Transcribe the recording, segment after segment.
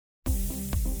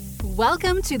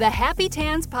Welcome to the Happy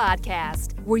Tans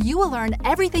Podcast, where you will learn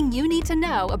everything you need to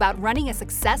know about running a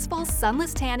successful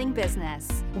sunless tanning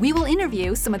business. We will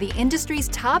interview some of the industry's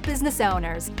top business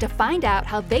owners to find out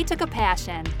how they took a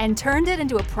passion and turned it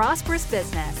into a prosperous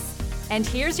business. And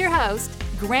here's your host,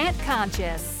 Grant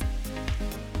Conscious.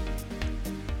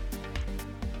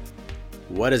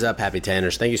 What is up, Happy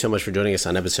Tanners? Thank you so much for joining us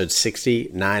on episode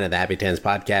 69 of the Happy Tans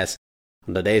Podcast.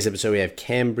 On today's episode, we have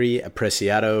Kambri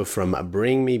Apreciado from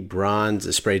Bring Me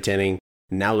Bronze Spray Tanning,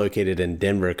 now located in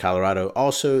Denver, Colorado.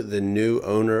 Also, the new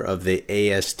owner of the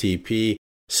ASTP,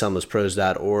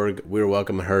 sunlesspros.org. We're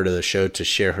welcoming her to the show to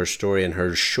share her story and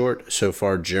her short, so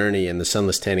far, journey in the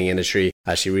sunless tanning industry.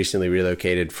 She recently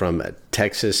relocated from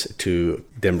Texas to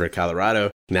Denver,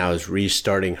 Colorado. Now is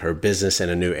restarting her business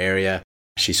in a new area.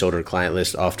 She sold her client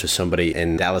list off to somebody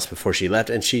in Dallas before she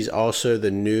left, and she's also the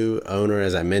new owner,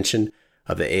 as I mentioned,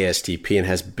 of the ASTP and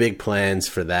has big plans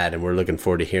for that, and we're looking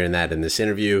forward to hearing that in this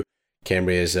interview.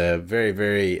 Kambri is a very,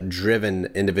 very driven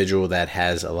individual that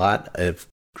has a lot of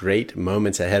great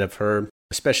moments ahead of her,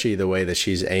 especially the way that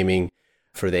she's aiming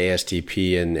for the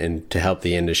ASTP and to help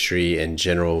the industry in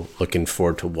general. Looking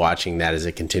forward to watching that as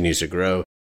it continues to grow,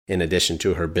 in addition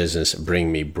to her business,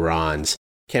 Bring Me Bronze.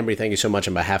 Kambri, thank you so much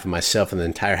on behalf of myself and the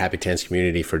entire Happy Tans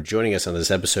community for joining us on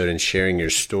this episode and sharing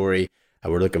your story.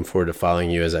 We're looking forward to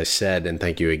following you, as I said, and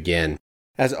thank you again.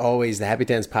 As always, the Happy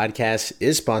Tans Podcast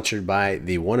is sponsored by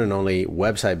the one and only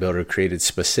website builder created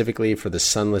specifically for the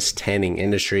sunless tanning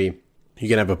industry. You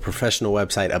can have a professional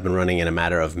website up and running in a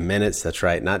matter of minutes. That's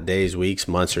right, not days, weeks,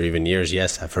 months, or even years.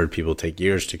 Yes, I've heard people take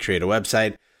years to create a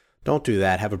website. Don't do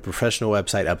that. Have a professional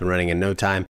website up and running in no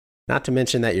time. Not to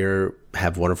mention that you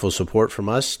have wonderful support from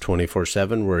us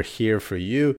 24/7. We're here for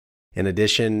you. In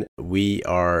addition, we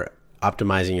are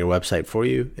optimizing your website for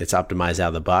you. It's optimized out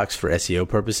of the box for SEO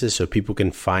purposes, so people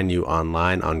can find you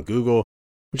online on Google,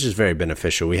 which is very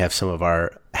beneficial. We have some of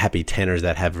our happy tanners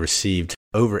that have received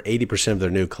over 80% of their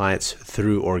new clients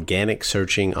through organic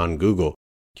searching on Google.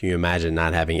 Can you imagine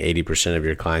not having 80% of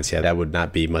your clients yet? That would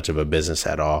not be much of a business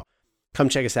at all. Come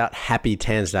check us out,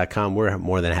 happytans.com. We're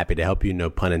more than happy to help you,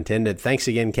 no pun intended. Thanks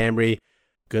again, Kambri.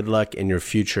 Good luck in your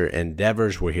future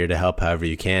endeavors. We're here to help however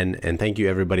you can. And thank you,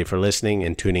 everybody, for listening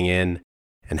and tuning in,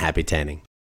 and happy tanning.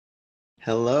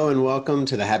 Hello, and welcome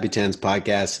to the Happy Tans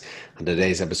Podcast. On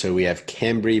today's episode, we have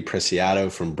Kambri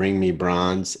Apreciado from Bring Me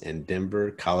Bronze in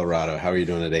Denver, Colorado. How are you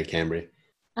doing today, Kambri?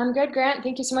 I'm good, Grant.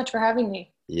 Thank you so much for having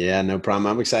me. Yeah, no problem.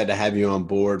 I'm excited to have you on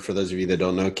board. For those of you that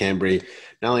don't know, Kambri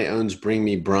not only owns Bring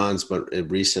Me Bronze, but it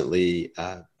recently,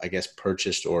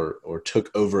 purchased or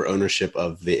took over ownership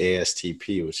of the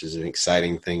ASTP, which is an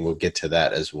exciting thing. We'll get to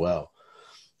that as well.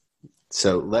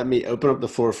 So let me open up the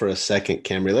floor for a second,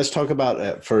 Kambri. Let's talk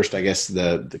about first, I guess,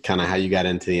 the kind of how you got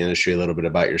into the industry, a little bit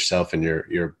about yourself and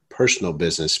your personal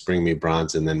business, Bring Me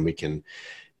Bronze, and then we can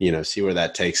see where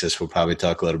that takes us. We'll probably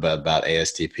talk a little bit about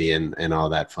ASTP and all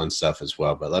that fun stuff as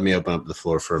well. But let me open up the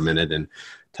floor for a minute and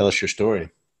tell us your story.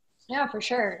 Yeah, for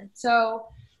sure. So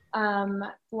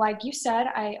like you said,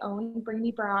 I own Bring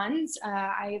Me Bronze.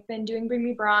 I've been doing Bring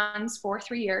Me Bronze for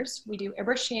 3 years. We do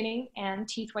airbrush tanning and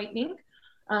teeth whitening.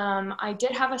 I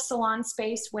did have a salon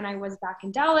space when I was back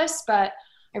in Dallas, but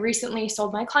I recently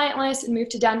sold my client list and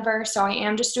moved to Denver. So I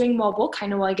am just doing mobile,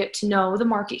 kind of while I get to know the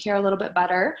market here a little bit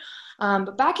better.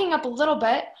 But backing up a little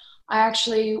bit, I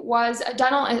actually was a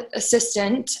dental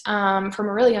assistant from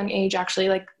a really young age, actually.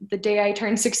 Like the day I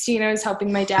turned 16, I was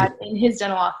helping my dad in his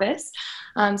dental office.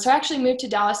 So I actually moved to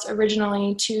Dallas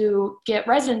originally to get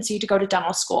residency to go to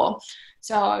dental school.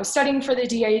 So I was studying for the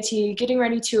DIT, getting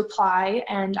ready to apply,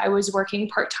 and I was working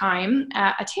part-time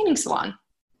at a tanning salon.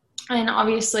 And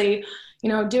obviously,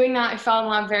 doing that, I fell in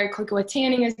love very quickly with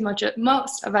tanning, as much as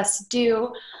most of us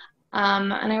do.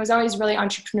 And I was always really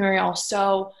entrepreneurial.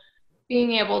 So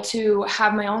being able to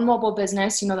have my own mobile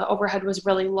business, the overhead was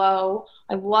really low.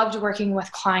 I loved working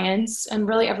with clients and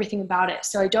really everything about it.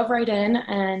 So I dove right in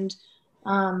and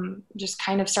just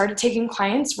kind of started taking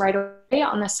clients right away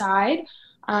on the side.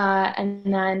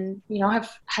 And then,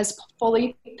 has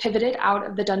fully pivoted out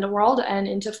of the dental world and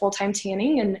into full-time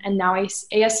tanning and now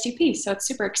ASTP. So it's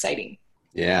super exciting.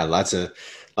 Yeah, lots of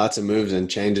moves and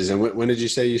changes. And when did you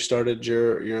say you started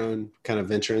your own kind of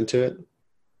venture into it?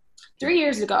 3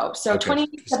 years ago. So okay.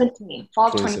 2017, fall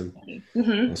of 2017.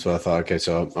 Mm-hmm. That's what I thought. Okay.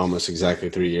 So almost exactly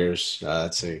 3 years.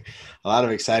 That's a lot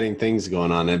of exciting things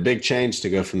going on, and a big change to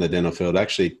go from the dental field.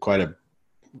 Actually, quite a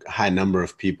high number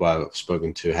of people I've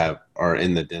spoken to are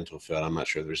in the dental field. I'm not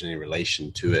sure there's any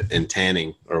relation to it in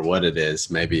tanning or what it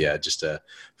is. Maybe just a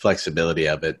flexibility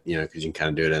of it, because you can kind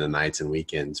of do it in the nights and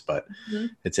weekends. But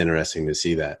It's interesting to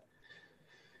see that.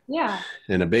 Yeah.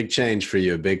 And a big change for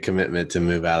you, a big commitment to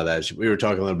move out of that. We were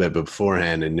talking a little bit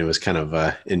beforehand, and it was kind of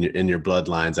in your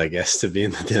bloodlines, I guess, to be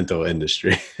in the dental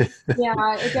industry.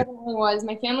 Yeah, it definitely was.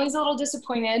 My family's a little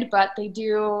disappointed, but they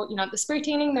do, the spray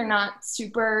tanning, they're not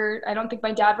super, I don't think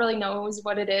my dad really knows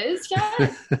what it is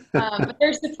yet, but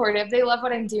they're supportive. They love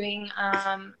what I'm doing.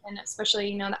 And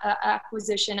especially, the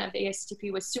acquisition of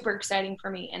ASTP was super exciting for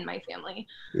me and my family.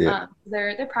 Yeah.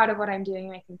 They're proud of what I'm doing.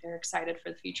 And I think they're excited for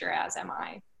the future, as am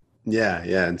I. Yeah,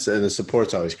 yeah, and so the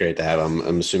support's always great to have.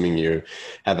 I'm assuming you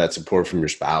have that support from your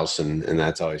spouse, and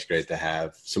that's always great to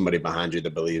have somebody behind you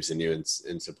that believes in you and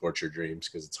supports your dreams,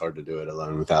 because it's hard to do it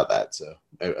alone without that. So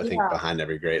I think behind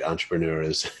every great entrepreneur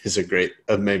is a great,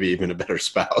 maybe even a better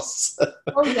spouse.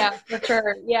 Oh yeah, for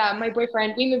sure. Yeah, my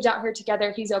boyfriend, we moved out here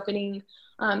together. He's opening.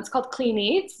 It's called Clean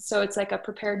Eats, so it's like a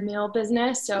prepared meal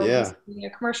business. So he's in a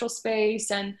commercial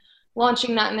space and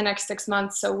launching that in the next 6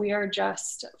 months. So we are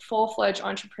just full-fledged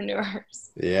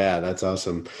entrepreneurs. Yeah, that's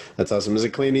awesome. That's awesome. Is it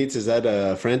Clean Eats? Is that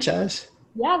a franchise?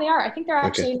 Yeah, they are. I think they're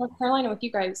actually in North Carolina with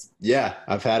you guys. Yeah,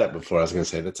 I've had it before. I was going to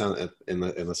say that sounds,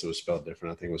 unless it was spelled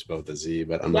different. I think it was spelled with a Z,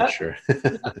 but I'm not sure.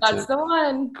 That's the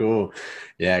one. Cool.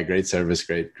 Yeah, great service,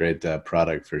 great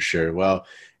product for sure. Well,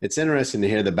 it's interesting to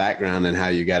hear the background and how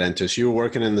you got into it. So you were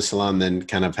working in the salon, then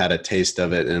kind of had a taste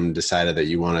of it and decided that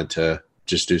you wanted to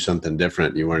just do something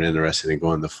different. You weren't interested in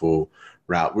going the full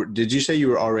route. Did you say you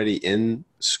were already in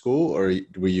school, or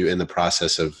were you in the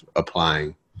process of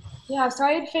applying? Yeah, so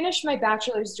I had finished my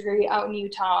bachelor's degree out in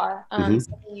Utah, in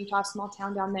Utah, small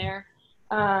town down there.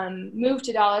 Moved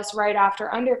to Dallas right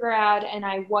after undergrad, and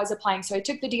I was applying. So I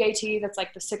took the DAT, that's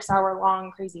like the 6-hour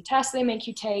long crazy test they make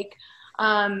you take.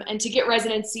 And to get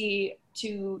residency,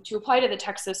 to apply to the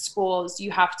Texas schools, you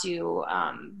have to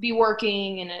be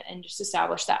working and just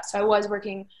establish that. So I was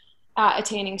working at a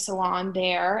tanning salon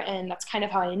there, and that's kind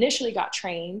of how I initially got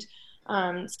trained.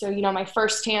 So, my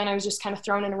first tan, I was just kind of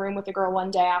thrown in a room with a girl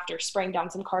one day after spraying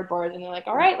down some cardboard, and they're like,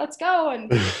 all right, let's go. And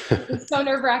it's so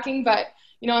nerve wracking, but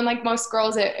unlike most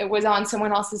girls, it was on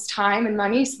someone else's time and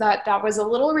money. So that was a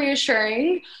little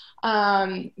reassuring.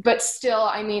 But still,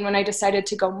 when I decided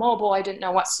to go mobile, I didn't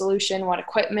know what solution, what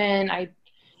equipment. I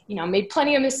made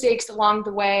plenty of mistakes along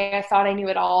the way. I thought I knew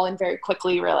it all and very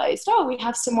quickly realized, we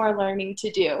have some more learning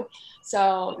to do.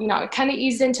 So, it kind of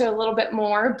eased into a little bit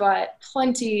more, but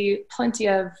plenty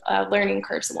of learning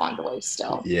curves along the way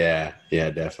still. Yeah,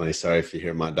 definitely. Sorry if you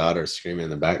hear my daughter screaming in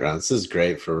the background. This is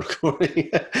great for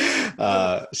recording.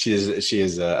 She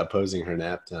is opposing her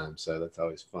nap time, so that's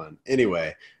always fun.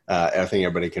 Anyway, I think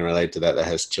everybody can relate to that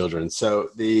has children. So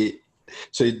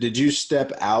did you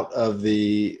step out of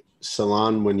the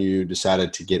salon when you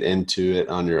decided to get into it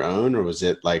on your own, or was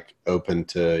it like open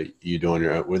to you doing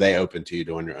your own? Were they open to you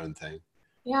doing your own thing?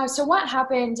 Yeah. So what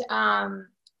happened,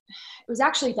 it was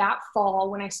actually that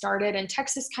fall when I started, and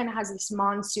Texas kind of has this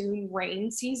monsoon rain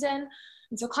season.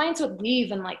 And so clients would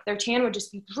leave and like their tan would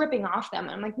just be dripping off them.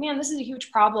 And I'm like, man, this is a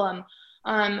huge problem.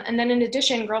 And then in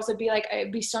addition, girls would be like,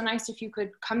 it'd be so nice if you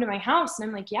could come to my house. And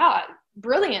I'm like, yeah,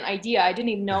 brilliant idea. I didn't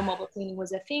even know mobile cleaning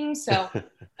was a thing. So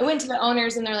I went to the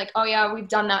owners and they're like, oh yeah, we've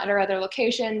done that at our other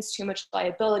locations, too much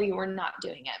liability. We're not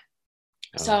doing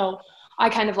it. Oh. So I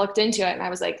kind of looked into it and I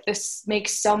was like, this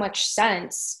makes so much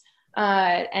sense.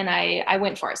 And I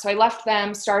went for it. So I left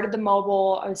them, started the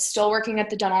mobile. I was still working at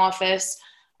the dental office.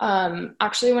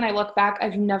 Actually, when I look back,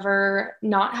 I've never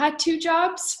not had 2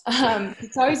 jobs.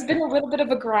 It's always been a little bit of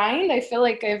a grind. I feel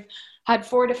like I've had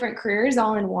 4 different careers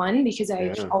all in one because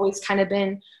I've always kind of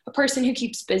been a person who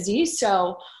keeps busy.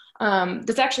 So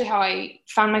that's actually how I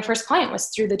found my first client, was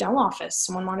through the dental office.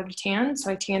 Someone wanted to tan, so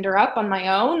I tanned her up on my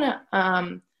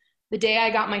own. The day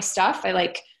I got my stuff,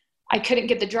 I couldn't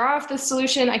get the drawer off the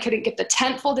solution. I couldn't get the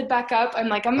tent folded back up. I'm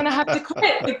like, I'm going to have to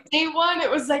quit. Like day one, it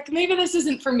was like, maybe this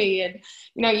isn't for me. And,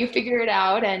 you figure it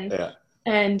out and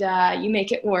you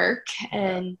make it work.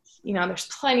 And, there's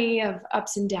plenty of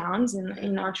ups and downs in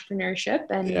entrepreneurship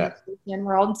and in the tan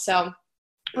world. So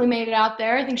we made it out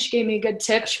there. I think she gave me a good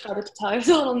tip. She probably could tell I was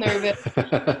a little nervous.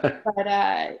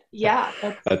 But yeah.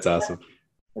 That's awesome.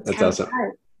 That's awesome.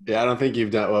 Yeah, I don't think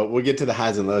you've done well. We'll get to the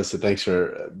highs and lows. So thanks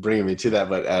for bringing me to that.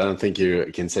 But I don't think you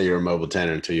can say you're a mobile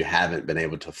tanner until you haven't been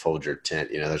able to fold your tent.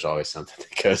 There's always something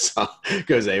that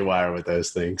goes haywire with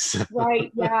those things.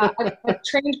 Right. Yeah. I've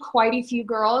trained quite a few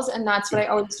girls, and that's what I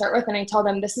always start with. And I tell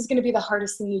them this is going to be the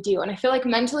hardest thing you do. And I feel like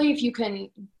mentally, if you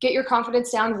can get your confidence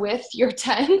down with your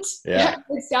tent,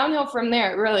 it's downhill from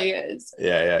there. It really is.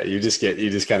 Yeah. You just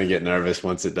kind of get nervous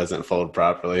once it doesn't fold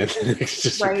properly, and then it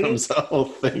just becomes a whole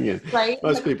thing. And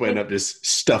most people end up just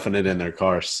stuffing it in their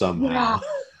car somehow.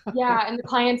 Yeah, and the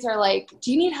clients are like,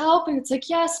 "Do you need help?" And it's like,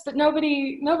 "Yes, but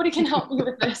nobody can help me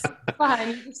with this. It's fine.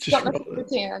 You just Just don't know roll if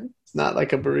it. you can." It's not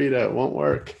like a burrito. It won't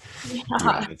work. Yeah,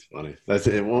 Yeah, it's funny. That's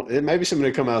it. Won't, it maybe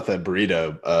somebody come out with a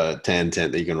burrito tan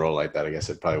tent that you can roll like that. I guess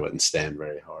it probably wouldn't stand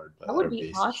very hard, but that that would would be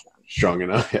be awesome. strong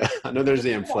enough. Yeah, I know there's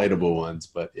the inflatable ones,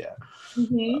 but yeah.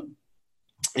 Mm-hmm.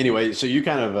 Anyway, so you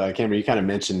kind of, Kambri, you kind of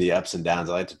mentioned the ups and downs.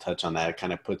 I like to touch on that. It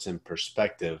kind of puts in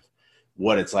perspective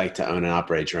what it's like to own and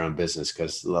operate your own business,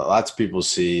 because lots of people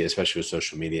see, especially with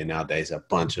social media nowadays, a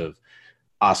bunch of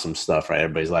awesome stuff, right?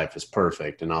 Everybody's life is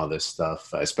perfect and all this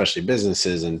stuff, especially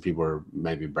businesses, and people are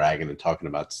maybe bragging and talking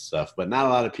about stuff, but not a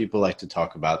lot of people like to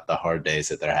talk about the hard days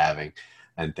that they're having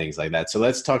and things like that. So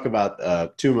let's talk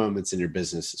about two moments in your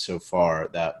business so far,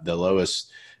 that the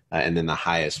lowest and then the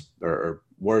highest or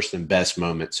worst and best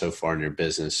moment so far in your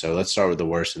business. So let's start with the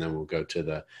worst, and then we'll go to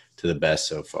the best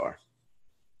so far.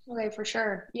 Okay, for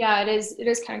sure. Yeah, it is. It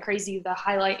is kind of crazy, the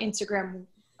highlight Instagram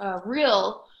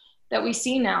reel that we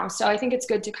see now. So I think it's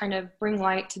good to kind of bring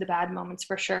light to the bad moments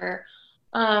for sure.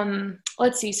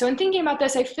 Let's see. So in thinking about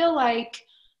this, I feel like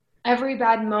every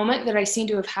bad moment that I seem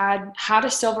to have had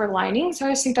a silver lining. So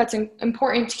I just think that's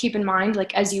important to keep in mind,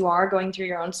 like as you are going through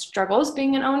your own struggles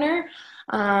being an owner.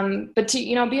 But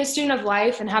to, be a student of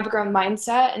life and have a growth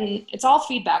mindset, and it's all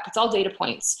feedback. It's all data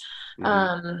points.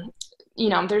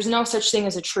 Mm-hmm. There's no such thing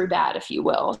as a true bad, if you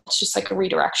will. It's just like a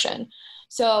redirection.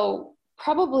 So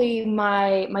probably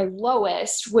my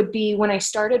lowest would be when I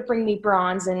started Bring Me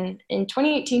Bronze in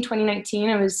 2018, 2019.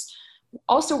 I was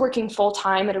also working full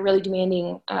time at a really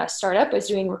demanding startup. I was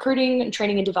doing recruiting and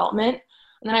training and development.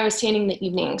 And then I was tanning in the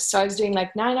evenings. So I was doing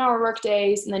like 9-hour work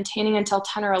days and then tanning until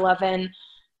 10 or 11.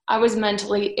 I was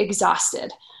mentally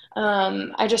exhausted.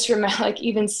 I just remember, like,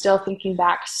 even still thinking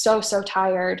back, so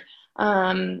tired,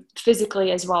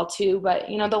 physically as well too. But,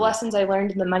 the lessons I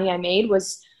learned and the money I made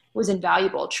was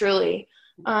invaluable, truly.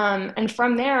 And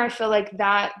from there, I feel like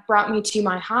that brought me to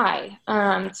my high.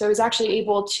 So I was actually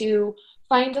able to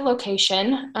find a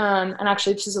location, and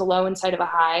actually this is a low inside of a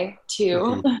high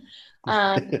too.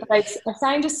 But I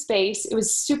assigned a space. It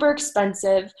was super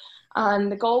expensive.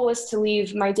 The goal was to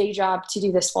leave my day job to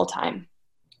do this full time.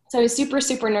 So I was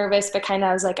super nervous, but kind of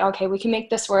I was like, okay, we can make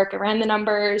this work. I ran the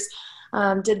numbers,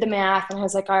 did the math, and I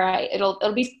was like, all right,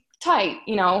 it'll be tight,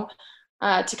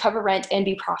 to cover rent and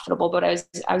be profitable. But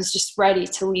I was just ready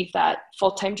to leave that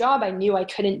full-time job. I knew I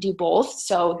couldn't do both.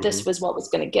 So this was what was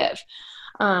going to give.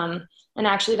 And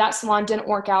actually that salon didn't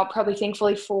work out, probably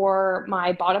thankfully for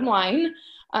my bottom line.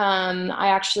 I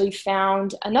actually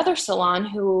found another salon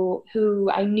who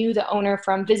I knew the owner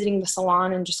from visiting the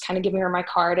salon and just kind of giving her my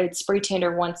card. I'd spray tanned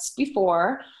her once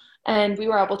before, and we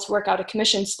were able to work out a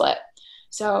commission split.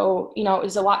 So, it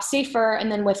was a lot safer. And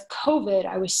then with COVID,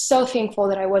 I was so thankful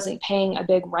that I wasn't paying a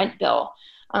big rent bill,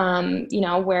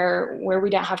 where we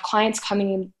didn't have clients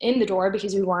coming in the door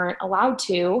because we weren't allowed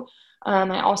to.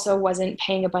 I also wasn't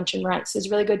paying a bunch in rent. So it's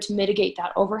really good to mitigate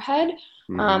that overhead,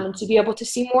 and to be able to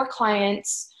see more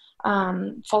clients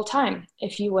full time,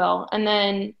 if you will. And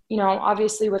then,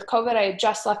 obviously with COVID, I had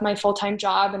just left my full-time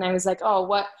job, and I was like, oh,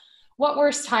 what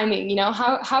worse timing?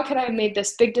 How could I have made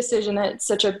this big decision at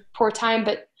such a poor time?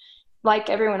 But like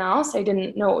everyone else, I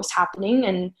didn't know what was happening.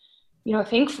 And,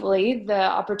 thankfully the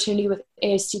opportunity with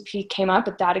ASTP came up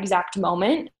at that exact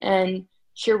moment. And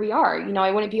here we are.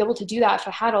 I wouldn't be able to do that if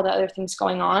I had all the other things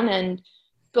going on. And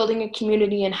building a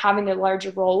community and having a larger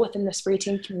role within the spray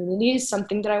tan community is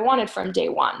something that I wanted from day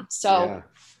one. So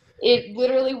It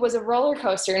literally was a roller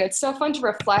coaster, and it's so fun to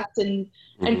reflect and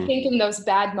think in those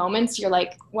bad moments. You're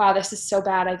like, wow, this is so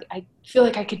bad. I feel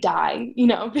like I could die,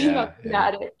 being up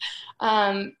at it.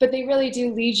 But they really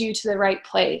do lead you to the right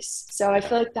place. So I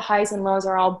feel like the highs and lows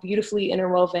are all beautifully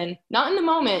interwoven, not in the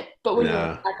moment, but when you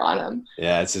look back on them.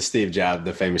 Yeah, it's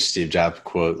the famous Steve Jobs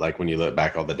quote, like when you look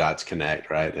back, all the dots connect,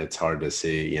 right? It's hard to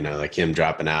see, like him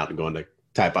dropping out and going to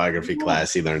typography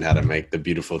class. He learned how to make the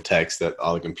beautiful text that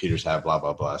all the computers have, blah,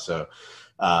 blah, blah. So,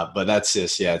 but that's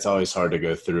just, it's always hard to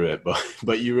go through it,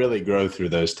 but you really grow through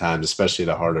those times, especially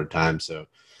the harder times. So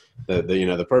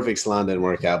the perfect salon didn't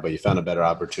work out, but you found a better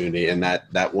opportunity. And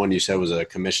that one you said was a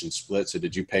commission split. So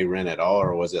did you pay rent at all,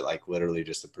 or was it like literally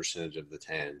just a percentage of the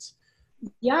tans?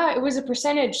 Yeah, it was a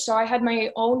percentage. So I had my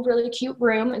own really cute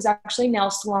room. It was actually a nail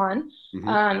salon.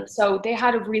 So they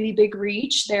had a really big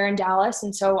reach there in Dallas.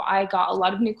 And so I got a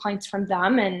lot of new clients from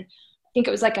them. And I think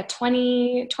it was like a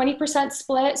 20%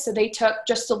 split. So they took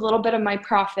just a little bit of my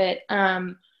profit,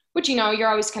 which, you're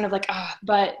always kind of like,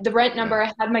 but the rent number,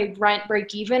 I had my rent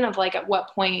break even of like, at what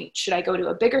point should I go to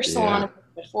a bigger salon if I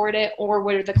can afford it, or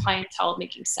what are the clientele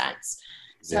making sense?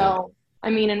 So,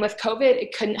 and with COVID,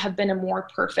 it couldn't have been a more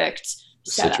perfect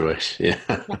setup. Situation.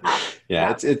 Yeah.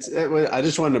 Yeah. Yeah. I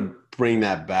just wanted to bring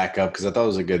that back up because I thought it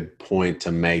was a good point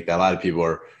to make, that a lot of people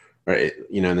are,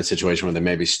 in the situation where they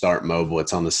maybe start mobile,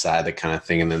 it's on the side, that kind of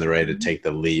thing. And then they're ready to take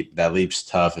the leap. That leap's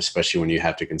tough, especially when you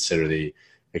have to consider the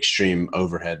extreme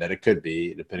overhead that it could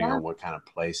be, depending on what kind of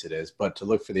place it is. But to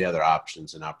look for the other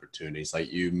options and opportunities, like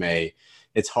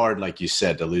it's hard, like you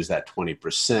said, to lose that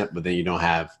 20%, but then you don't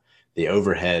have the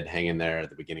overhead hanging there at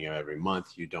the beginning of every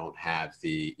month. You don't have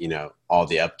the, all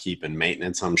the upkeep and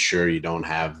maintenance. I'm sure you don't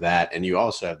have that. And you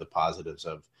also have the positives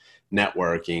of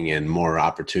networking and more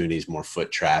opportunities, more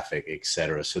foot traffic, et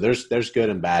cetera. So there's good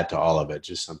and bad to all of it.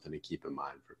 Just something to keep in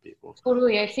mind for people.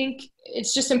 Totally. I think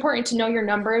it's just important to know your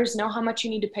numbers, know how much you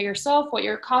need to pay yourself, what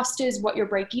your cost is, what your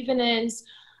break even is.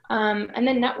 And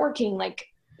then networking, like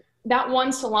that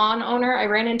one salon owner, I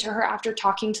ran into her after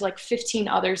talking to like 15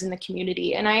 others in the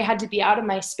community, and I had to be out of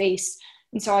my space.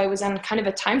 And so I was on kind of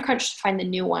a time crunch to find the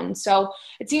new one. So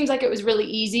it seems like it was really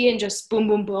easy and just boom,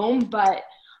 boom, boom. But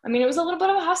I mean, it was a little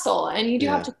bit of a hustle, and you do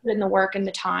have to put in the work and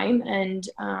the time. And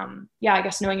I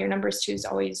guess knowing your numbers too is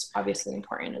always obviously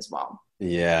important as well.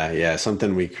 Yeah.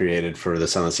 Something we created for the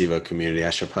Sunless Evo community.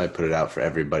 I should probably put it out for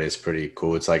everybody. It's pretty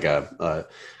cool. It's like a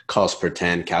cost per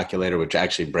tan calculator, which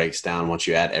actually breaks down, once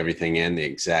you add everything in, the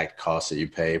exact cost that you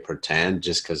pay per tan,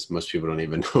 just because most people don't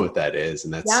even know what that is.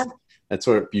 And that's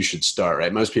where you should start,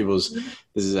 right? Most people's,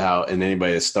 this is how, and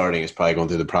anybody that's starting is probably going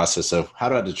through the process of, how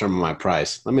do I determine my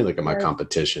price? Let me look at my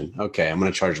competition. Okay, I'm going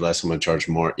to charge less, I'm going to charge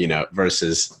more,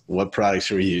 versus what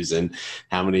products are we using,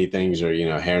 how many things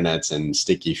are, hair nets and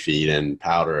sticky feet and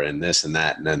powder and this and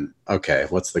that. And then, okay,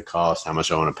 what's the cost? How much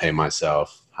I want to pay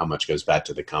myself? How much goes back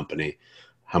to the company?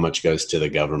 How much goes to the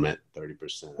government?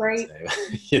 30%. Right.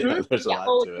 There's a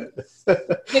lot to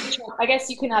it. I guess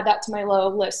you can add that to my low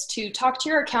list to talk to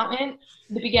your accountant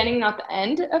at the beginning, not the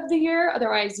end of the year.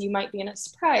 Otherwise, you might be in a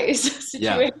surprise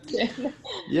situation.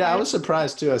 Yeah, I was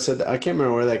surprised too. I said, I can't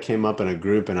remember where that came up in a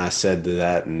group, and I said to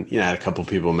that, and I had a couple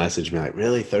people message me like,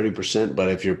 really, 30%? But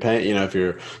if you're paying, if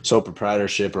you're sole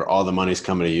proprietorship or all the money's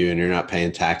coming to you and you're not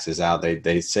paying taxes out,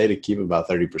 they say to keep about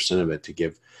 30% of it to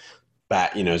give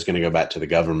back, is going to go back to the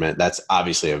government. That's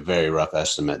obviously a very rough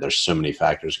estimate. There's so many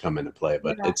factors come into play,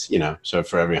 but it's, so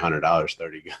for every $100,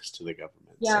 30 goes to the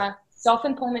government. Yeah. So.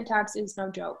 Self-employment tax is no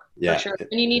joke, for sure.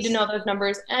 And you need to know those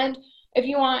numbers. And if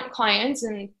you want clients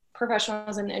and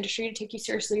professionals in the industry to take you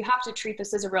seriously, you have to treat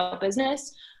this as a real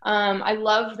business. I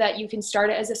love that you can start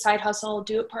it as a side hustle,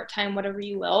 do it part-time, whatever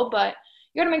you will, but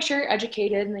you got to make sure you're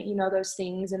educated and that you know those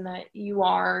things and that you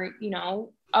are,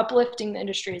 uplifting the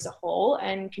industry as a whole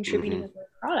and contributing a good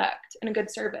product and a good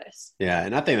service. Yeah.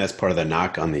 And I think that's part of the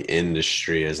knock on the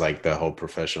industry is like the whole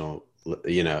professional,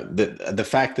 the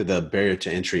fact that the barrier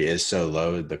to entry is so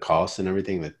low, the cost and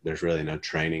everything, that there's really no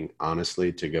training,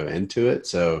 honestly, to go into it.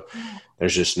 So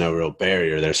there's just no real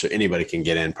barrier there. So anybody can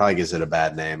get in. Probably gives it a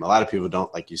bad name. A lot of people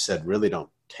don't, like you said, really don't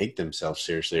take themselves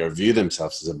seriously or view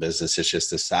themselves as a business. It's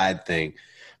just a side thing.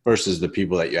 Versus the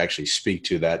people that you actually speak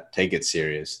to that take it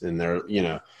serious, and they're,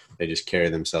 they just carry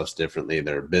themselves differently.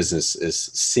 Their business is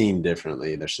seen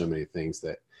differently. There's so many things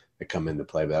that come into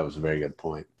play, but that was a very good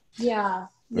point. Yeah.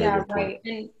 Right.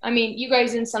 And I mean, you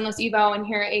guys in Sunless Evo and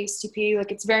here at ASTP,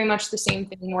 like it's very much the same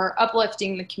thing. We're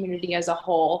uplifting the community as a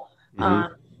whole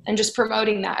and just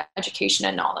promoting that education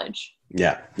and knowledge.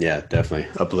 Yeah, definitely.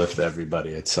 Uplift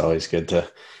everybody. It's always good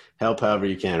to help however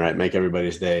you can, right? Make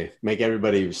everybody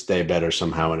stay better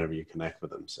somehow whenever you connect with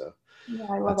them. So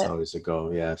I love that's it. always the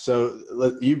goal. Yeah. So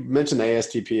you mentioned the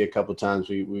ASTP a couple of times.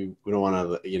 We don't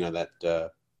want to,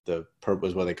 that the purple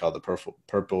is what they call the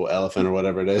purple elephant or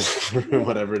whatever it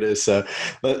is. So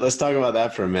let's talk about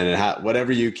that for a minute.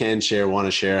 Whatever you can share, want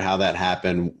to share how that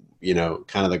happened,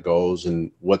 kind of the goals and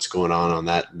what's going on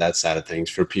that side of things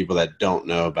for people that don't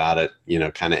know about it,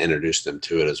 kind of introduce them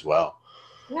to it as well.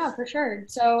 Yeah, for sure.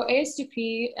 So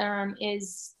ASTP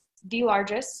is the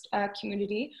largest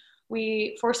community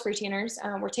for spray tanners.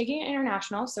 We're taking it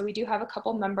international. So we do have a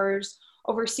couple members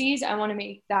overseas. I want to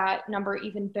make that number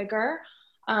even bigger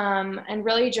and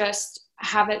really just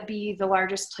have it be the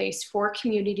largest place for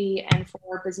community and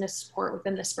for business support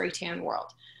within the spray tan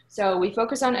world. So we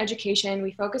focus on education,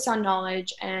 we focus on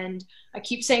knowledge, and I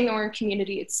keep saying the word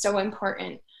community. It's so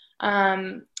important.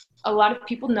 A lot of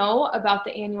people know about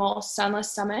the annual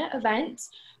Sunless Summit event.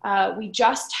 We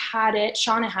just had it,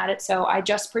 Shauna had it, so I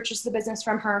just purchased the business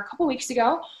from her a couple weeks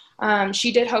ago.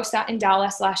 She did host that in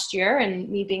Dallas last year, and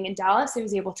me being in Dallas, I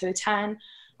was able to attend,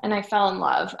 and I fell in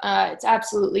love. It's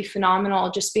absolutely phenomenal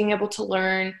just being able to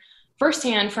learn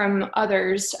firsthand from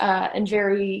others and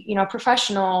very,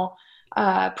 professional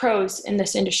pros in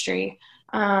this industry.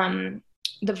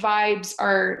 the vibes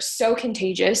are so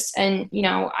contagious. And, you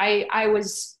know, I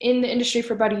was in the industry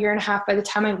for about 1.5 years by the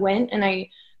time I went, and I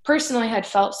personally had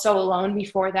felt so alone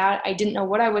before that. I didn't know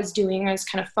what I was doing. I was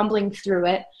kind of fumbling through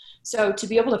it. So to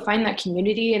be able to find that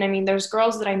community, and I mean, there's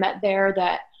girls that I met there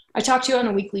that I talk to on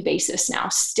a weekly basis now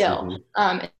still.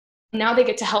 Now they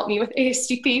get to help me with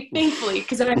ASTP, thankfully,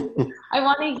 because I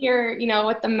want to hear, you know,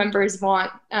 what the members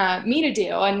want me to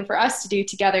do and for us to do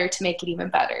together to make it even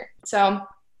better. So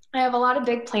I have a lot of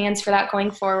big plans for that going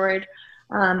forward.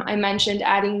 I mentioned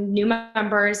adding new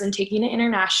members and taking it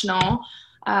international.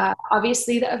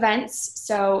 Obviously the events.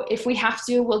 So if we have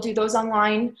to, we'll do those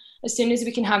online as soon as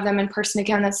we can have them in person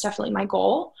again. That's definitely my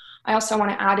goal. I also want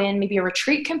to add in maybe a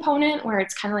retreat component where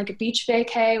it's kind of like a beach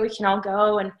vacay. We can all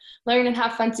go and learn and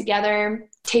have fun together,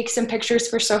 take some pictures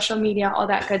for social media, all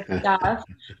that good stuff.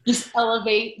 Just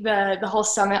elevate the whole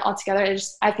summit altogether.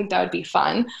 I think that would be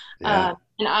fun. Yeah.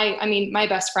 And I mean, my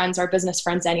best friends are business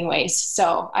friends anyways.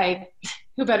 So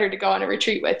who better to go on a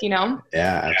retreat with, you know?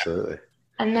 Yeah, absolutely.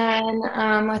 And then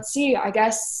let's see, I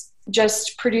guess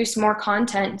just produce more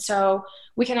content. So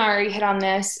we can already hit on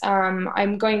this.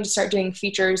 I'm going to start doing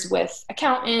features with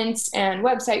accountants and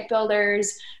website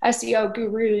builders, SEO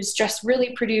gurus, just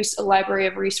really produce a library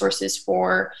of resources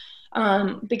for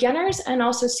beginners and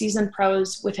also seasoned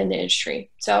pros within the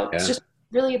industry. So It's just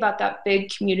really about that big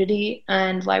community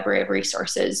and library of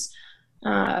resources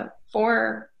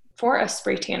for us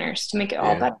spray tanners to make it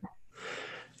all better.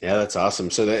 Yeah, that's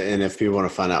awesome. So and if people want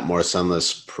to find out more,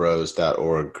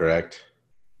 sunlesspros.org, correct?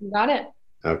 You got it.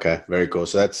 Okay, very cool.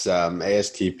 So that's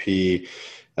ASTP,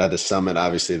 the summit,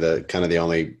 obviously the kind of the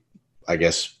only, I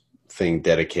guess, thing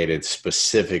dedicated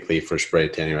specifically for spray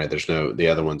tanning, right? The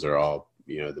other ones are all,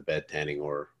 you know, the bed tanning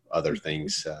or other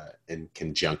things in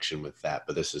conjunction with that,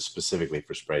 but this is specifically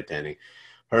for spray tanning.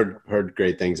 Heard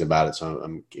great things about it, so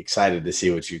I'm excited to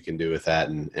see what you can do with that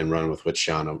and run with what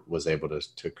Shauna was able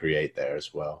to create there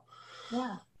as well.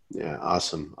 Yeah,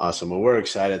 awesome. Well, we're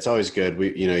excited. It's always good.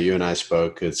 You and I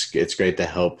spoke. It's great to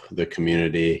help the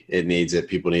community. It needs it.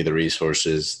 People need the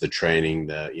resources, the training,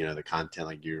 the content.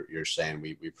 Like you're saying,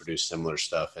 we produce similar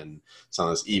stuff, and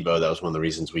Sunless Ebo. That was one of the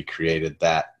reasons we created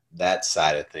that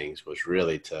side of things, was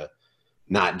really to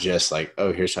not just like,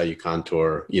 oh, here's how you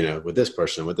contour, you know, with this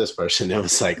person. It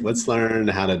was like, let's learn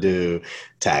how to do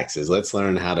taxes. Let's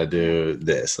learn how to do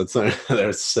this. Let's learn.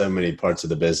 There's so many parts of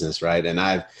the business, right? And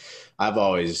I've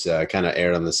always kind of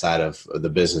erred on the side of the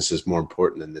business is more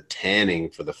important than the tanning,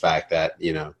 for the fact that,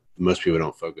 you know, most people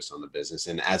don't focus on the business.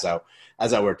 And as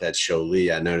I worked at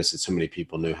Jolie, I noticed that so many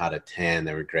people knew how to tan.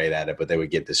 They were great at it, but they would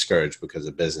get discouraged because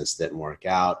the business didn't work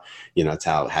out. You know, it's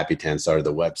how Happy Tan started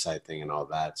the website thing and all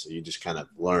that. So you just kind of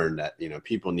learn that, you know,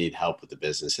 people need help with the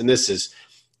business. And this is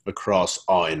across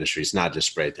all industries, not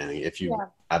just spray tanning.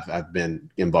 I've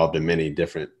been involved in many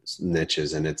different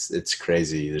niches, and it's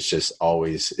crazy. There's just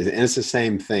always, and it's the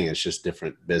same thing. It's just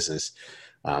different business.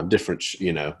 Different,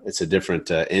 you know, it's a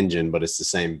different engine, but it's the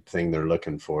same thing they're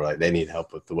looking for. Like they need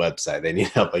help with the website. They need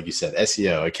help, like you said,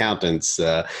 SEO, accountants,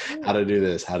 how to do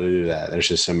this, how to do that. There's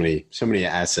just so many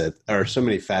assets, or so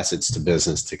many facets to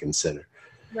business to consider.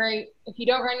 Right. If you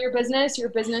don't run your business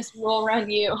will run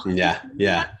you. Yeah.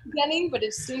 Beginning, but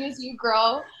as soon as you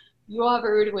grow, you will have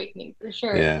a rude awakening for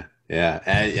sure. Yeah.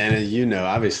 And you know,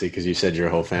 obviously, because you said your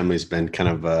whole family's been kind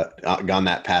of gone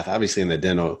that path, obviously in the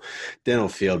dental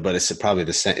field, but it's probably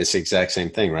the exact same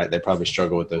thing, right? They probably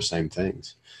struggle with those same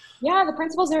things. Yeah, the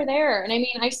principles are there. And I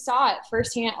mean, I saw it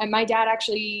firsthand. My dad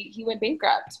actually, he went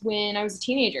bankrupt when I was a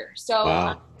teenager. So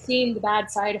I've seen the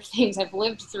bad side of things. I've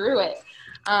lived through it.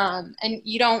 And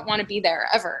you don't want to be there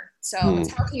ever. So it's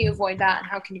how can you avoid that, and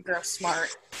how can you grow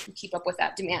smart and keep up with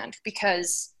that demand?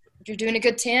 Because if you're doing a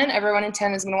good tan, everyone in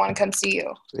tan is going to want to come see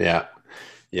you. Yeah,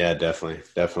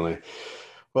 definitely.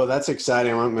 Well, that's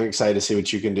exciting. I'm excited to see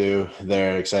what you can do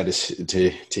there. Excited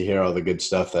to hear all the good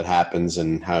stuff that happens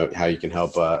and how you can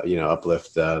help,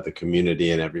 uplift the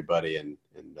community and everybody. And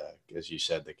as you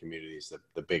said, the community is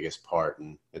the biggest part,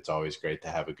 and it's always great to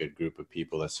have a good group of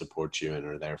people that support you and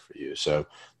are there for you. So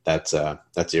that's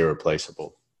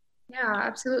irreplaceable. Yeah,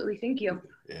 absolutely. Thank you.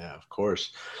 Yeah, of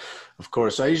course.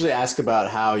 So I usually ask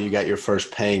about how you got your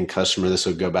first paying customer. This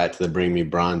will go back to the Bring Me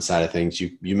Bronze side of things.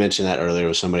 You mentioned that earlier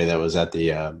with somebody that was at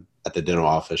the dental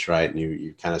office, right? And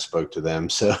you kind of spoke to them.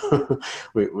 So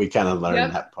we kind of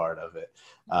learned that part of it.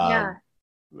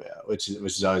 Which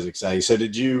is always exciting. So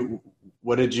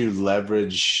what did you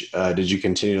leverage? Did you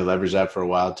continue to leverage that for a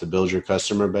while to build your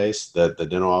customer base, the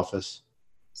dental office?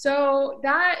 So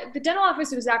the dental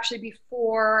office was actually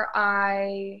before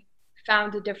I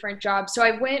found a different job. So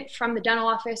I went from the dental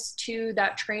office to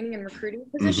that training and recruiting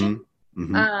position.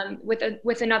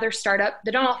 with another startup.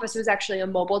 The dental office was actually a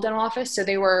mobile dental office, so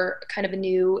they were kind of a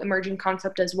new emerging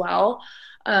concept as well.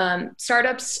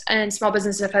 Startups and small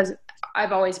businesses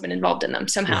I've always been involved in them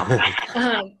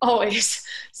somehow, always.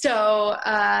 So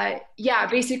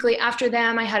basically after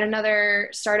them, I had another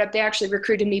startup. They actually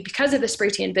recruited me because of the spray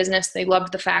tan business. They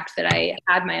loved the fact that I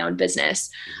had my own business,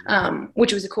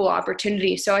 which was a cool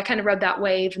opportunity. So I kind of rode that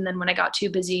wave. And then when I got too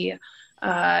busy,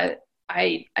 I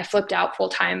flipped out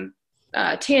full-time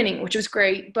tanning, which was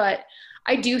great. But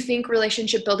I do think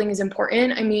relationship building is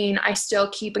important. I mean, I still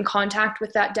keep in contact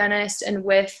with that dentist and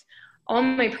with all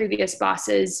my previous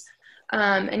bosses.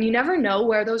 And you never know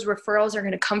where those referrals are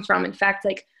going to come from. In fact,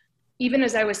 like, even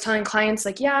as I was telling clients,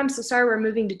 like, yeah, I'm so sorry we're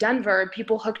moving to Denver,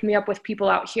 people hooked me up with people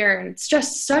out here, and it's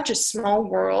just such a small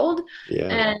world. Yeah.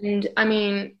 And I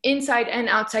mean, inside and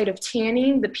outside of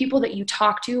tanning, the people that you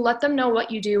talk to, let them know what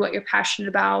you do, what you're passionate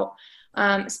about,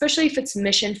 especially if it's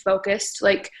mission focused.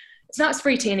 Like, it's not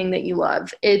spray tanning that you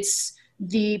love. It's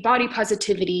the body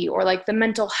positivity or like the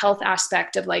mental health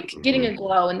aspect of like getting a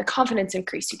glow and the confidence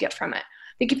increase you get from it.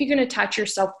 I think if you can attach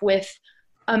yourself with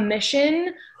a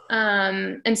mission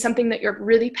and something that you're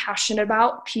really passionate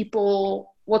about,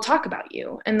 people will talk about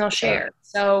you and they'll share.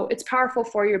 So it's powerful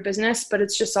for your business, but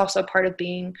it's just also part of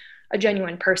being a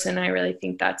genuine person. And I really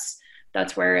think that's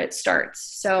where it starts.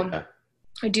 So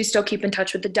I do still keep in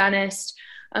touch with the dentist.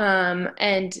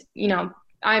 And you know,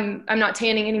 I'm not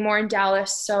tanning anymore in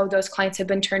Dallas. So those clients have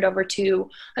been turned over to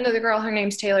another girl. Her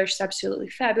name's Taylor. She's absolutely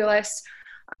fabulous.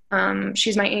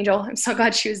 She's my angel. I'm so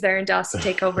glad she was there in Dallas to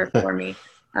take over for me.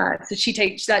 So she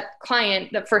takes that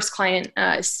client, the first client,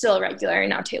 is still a regular, and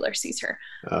now Taylor sees her.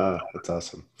 Oh, that's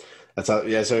awesome.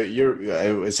 Yeah. So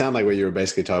it sounded like what you were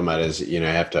basically talking about is, you know,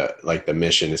 you have to, like, the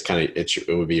mission is kind of, it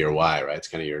would be your why, right? It's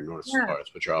kind of your North Star.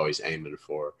 It's what you're always aiming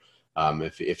for.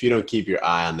 If you don't keep your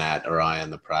eye on that, or eye on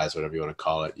the prize, whatever you want to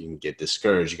call it, you can get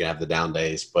discouraged. You can have the down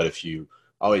days, but if you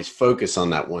always focus on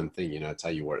that one thing, you know, it's how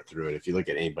you work through it. If you look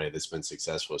at anybody that's been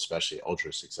successful, especially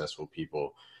ultra successful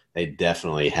people, they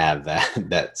definitely have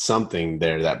that something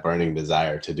there, that burning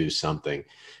desire to do something.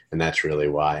 And that's really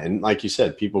why. And like you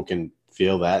said, people can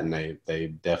feel that, and they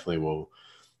definitely will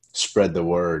spread the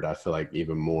word, I feel like,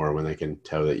 even more when they can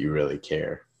tell that you really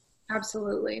care.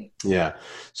 Absolutely. Yeah.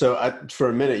 So for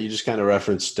a minute, you just kind of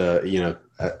referenced,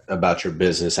 about your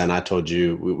business. And I told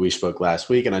you, we spoke last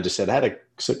week, and I just said, I had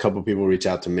a couple of people reach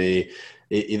out to me.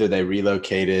 Either they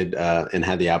relocated and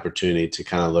had the opportunity to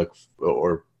kind of look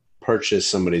or purchase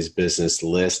somebody's business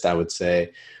list, I would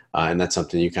say. And that's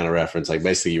something you kind of referenced, like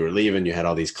basically you were leaving, you had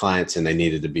all these clients and they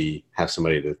needed to have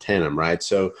somebody to attend them. Right.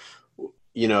 So,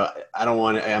 you know, I'm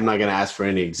not going to ask for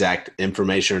any exact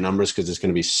information or numbers, because it's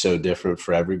going to be so different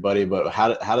for everybody. But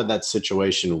how did that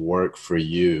situation work for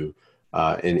you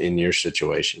in your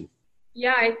situation?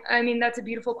 Yeah, I mean, that's a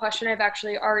beautiful question. I've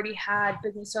actually already had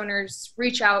business owners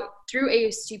reach out through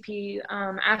ASTP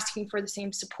asking for the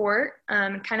same support,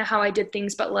 kind of how I did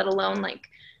things, but let alone, like,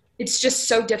 it's just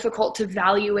so difficult to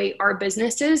evaluate our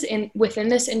businesses within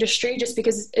this industry just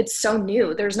because it's so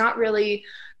new. There's not really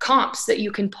comps that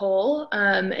you can pull,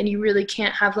 and you really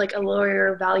can't have like a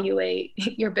lawyer evaluate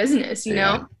your business, you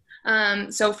know?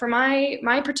 So for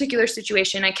my particular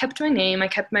situation, I kept my name, I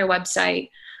kept my website.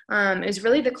 Is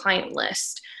really the client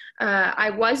list. I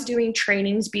was doing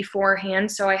trainings beforehand,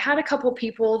 so I had a couple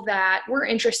people that were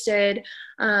interested,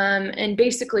 and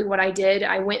basically what I did,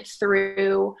 I went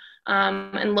through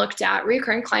and looked at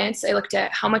recurring clients. I looked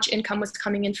at how much income was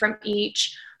coming in from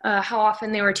each, how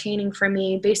often they were retaining from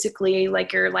me, basically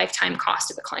like your lifetime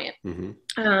cost of a client.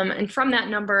 And from that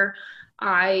number,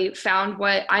 I found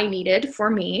what I needed for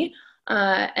me,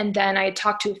 and then I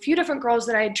talked to a few different girls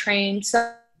that I had trained,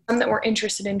 some that were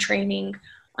interested in training.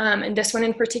 And this one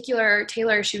in particular,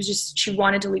 Taylor, she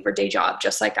wanted to leave her day job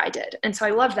just like I did. And so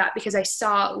I loved that because I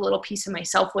saw a little piece of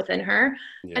myself within her,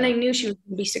 and I knew she was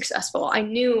going to be successful. I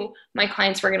knew my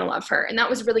clients were going to love her. And that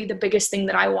was really the biggest thing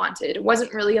that I wanted. It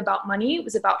wasn't really about money. It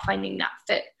was about finding that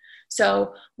fit.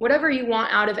 So whatever you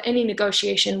want out of any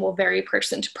negotiation will vary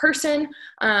person to person.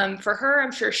 For her,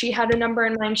 I'm sure she had a number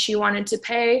in mind she wanted to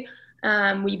pay.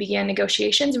 We began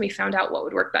negotiations, and we found out what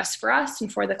would work best for us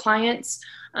and for the clients,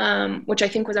 which I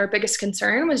think was our biggest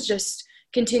concern, was just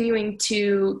continuing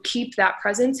to keep that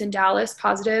presence in Dallas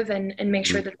positive and make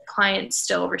sure that the clients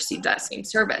still receive that same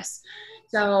service.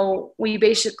 So we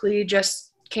basically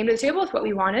just came to the table with what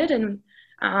we wanted,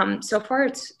 and so far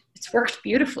it's worked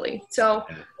beautifully. So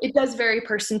it does vary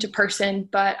person to person,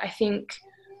 but I think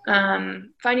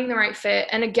finding the right fit.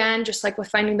 And again, just like with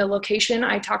finding the location,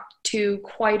 I talked to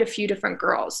quite a few different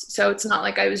girls. So it's not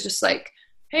like I was just like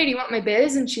hey, do you want my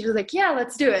biz? And she was like, yeah,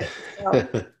 let's do it. So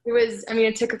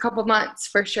it took a couple months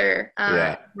for sure.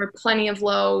 Yeah. There were plenty of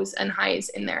lows and highs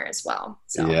in there as well.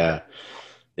 So Yeah.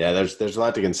 Yeah, there's a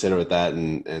lot to consider with that.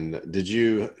 And did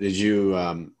you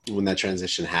when that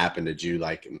transition happened, did you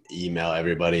like email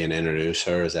everybody and introduce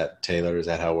her? Is that Taylor? Is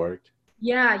that how it worked?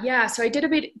 Yeah. So I did a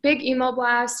big email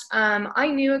blast. I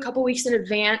knew a couple weeks in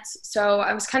advance, so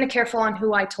I was kind of careful on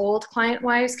who I told client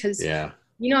wise, because Yeah.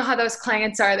 you know how those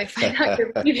clients are. They find out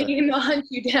you're leaving and they'll hunt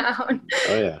you down.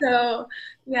 Oh yeah. So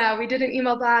yeah, we did an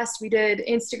email blast. We did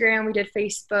Instagram. We did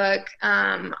Facebook.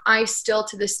 I still,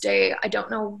 to this day, I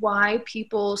don't know why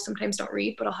people sometimes don't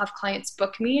read, but I'll have clients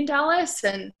book me in Dallas,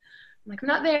 and I'm like, I'm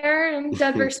not there. I'm in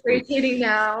Denver spray painting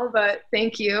now, but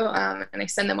thank you. And I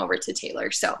send them over to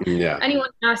Taylor. So Yeah. anyone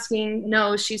asking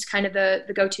knows she's kind of the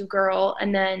go-to girl.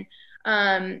 And then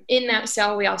in that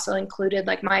sale, we also included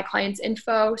like my client's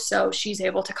info, so she's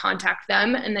able to contact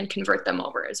them and then convert them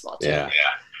over as well too.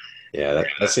 Yeah,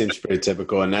 that seems pretty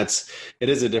typical, and it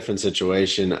is a different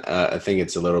situation. I think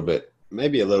it's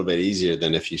maybe a little bit easier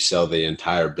than if you sell the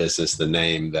entire business, the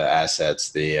name, the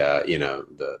assets, the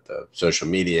the social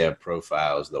media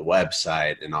profiles, the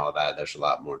website, and all of that. There's a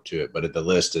lot more to it, but the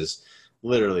list is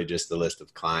literally just the list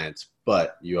of clients,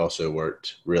 but you also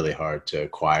worked really hard to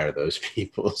acquire those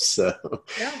people. So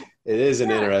it is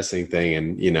an interesting thing.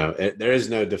 And, there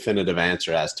is no definitive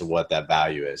answer as to what that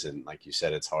value is. And like you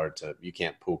said, you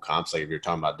can't pull comps. Like if you're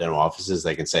talking about dental offices,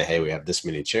 they can say, hey, we have this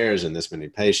many chairs and this many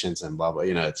patients and blah, blah.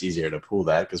 It's easier to pull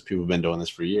that because people have been doing this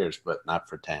for years, but not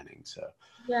for tanning. So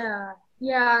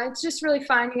yeah, it's just really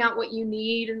finding out what you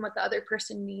need and what the other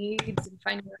person needs and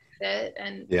finding a fit.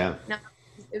 And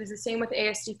it was the same with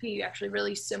ASTP, actually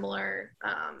really similar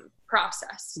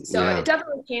process. So it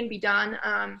definitely can be done.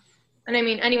 And I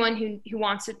mean, anyone who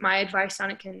wants my advice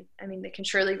on it they can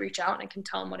surely reach out and I can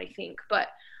tell them what I think. But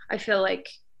I feel like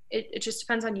it just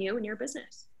depends on you and your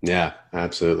business. Yeah,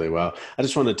 absolutely. Well, I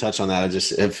just want to touch on that.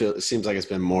 It seems like it's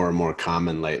been more and more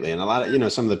common lately. And a lot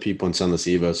of, some of the people in Sunless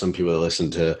Evo, some people that listen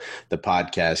to the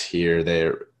podcast here,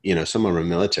 some of them are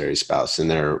military spouse and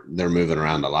they're moving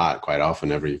around a lot, quite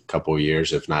often every couple of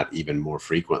years, if not even more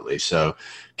frequently. So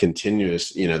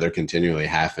they're continually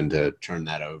having to turn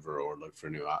that over or look for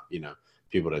new,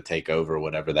 people to take over,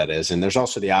 whatever that is. And there's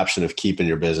also the option of keeping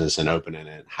your business and opening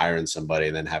it, hiring somebody,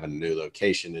 and then having a new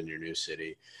location in your new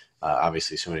city.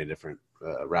 Obviously so many different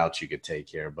routes you could take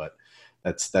here, but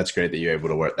that's great that you're able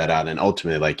to work that out. And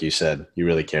ultimately, like you said, you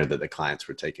really cared that the clients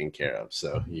were taken care of.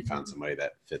 So you found somebody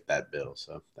that fit that bill.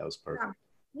 So that was perfect.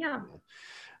 Yeah.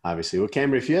 Obviously. Well,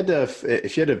 Kambri, if you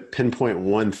had to pinpoint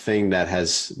one thing that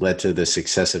has led to the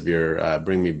success of your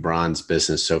Bring Me Bronze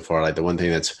business so far, like the one thing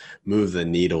that's moved the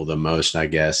needle the most, I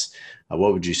guess,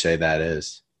 what would you say that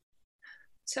is?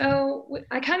 So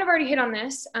I kind of already hit on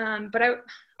this, but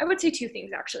I would say two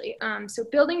things actually. So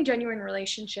building genuine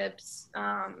relationships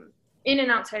in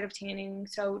and outside of tanning.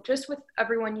 So just with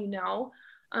everyone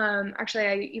actually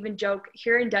I even joke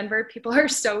here in Denver, people are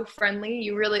so friendly.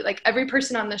 You really every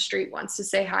person on the street wants to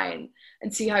say hi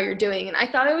and see how you're doing. And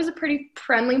I thought I was a pretty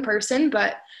friendly person,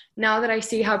 but now that I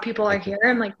see how people are here,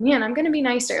 I'm like, man, I'm going to be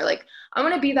nicer. I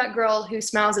want to be that girl who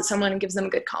smiles at someone and gives them a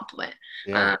good compliment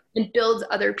and builds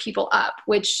other people up,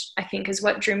 which I think is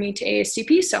what drew me to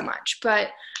ASTP so much. But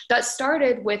that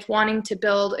started with wanting to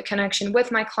build a connection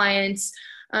with my clients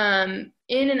in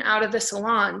and out of the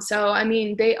salon. So,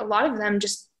 a lot of them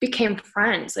just became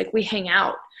friends. We hang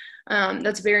out.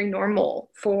 That's very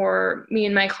normal for me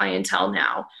and my clientele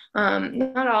now.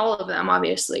 Not all of them,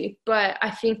 obviously, but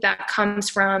I think that comes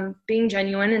from being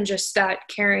genuine and just that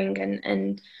caring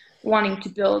and wanting to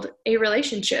build a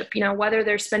relationship, whether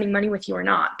they're spending money with you or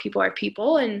not. People are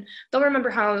people and they'll remember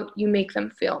how you make them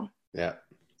feel. Yeah.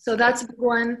 So that's a big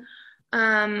one.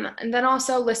 And then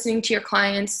also listening to your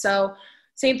clients. So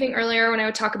same thing earlier when I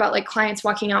would talk about clients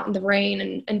walking out in the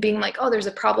rain and being like, oh, there's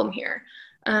a problem here.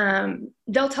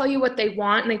 They'll tell you what they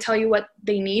want and they tell you what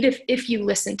they need if you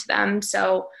listen to them.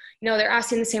 So, they're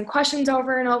asking the same questions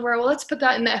over and over. Well, let's put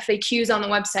that in the FAQs on the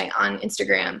website, on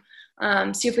Instagram,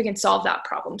 see if we can solve that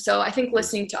problem. So I think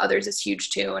listening to others is huge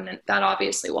too. And that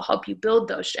obviously will help you build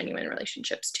those genuine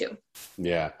relationships too.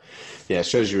 Yeah. Yeah. It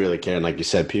shows you really care. And like you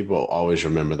said, people always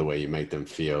remember the way you make them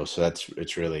feel. So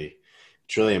it's really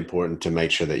important to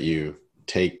make sure that you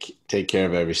take care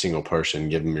of every single person,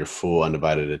 give them your full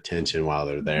undivided attention while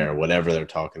they're there, whatever they're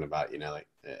talking about.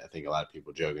 I think a lot of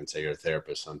people joke and say you're a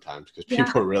therapist sometimes because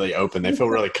people are really open. They feel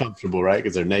really comfortable, right?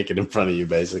 Because they're naked in front of you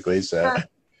basically. So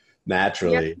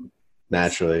naturally,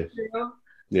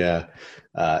 yeah.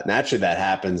 Naturally that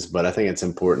happens, but I think it's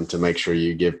important to make sure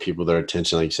you give people their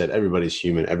attention. Like you said, everybody's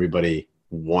human. Everybody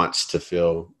wants to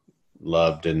feel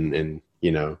loved and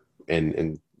you know,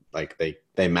 and like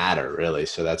they matter really.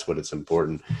 So that's what it's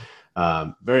important.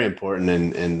 Very important.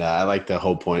 And I like the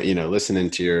whole point, you know, listening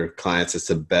to your clients. It's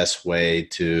the best way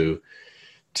to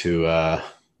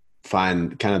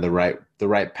find kind of the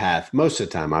right path. Most of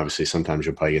the time, obviously, sometimes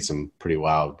you'll probably get some pretty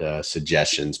wild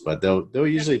suggestions, but they'll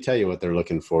usually tell you what they're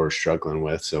looking for or struggling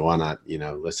with. So why not, you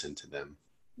know, listen to them?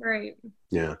 Right.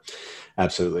 Yeah,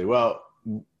 absolutely. Well,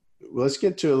 let's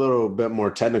get to a little bit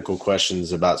more technical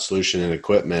questions about solution and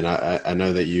equipment. I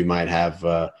know that you might have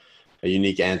a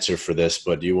unique answer for this,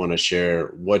 but do you want to share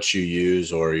what you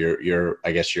use or your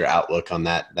I guess your outlook on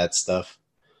that stuff?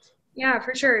 Yeah,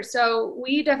 for sure. So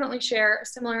we definitely share a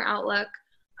similar outlook.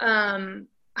 When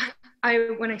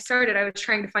I started, I was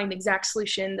trying to find the exact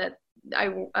solution that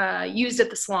I used at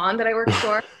the salon that I worked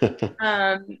for.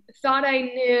 Thought I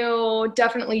knew,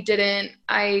 definitely didn't.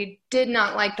 I did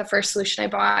not like the first solution I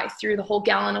bought. I threw the whole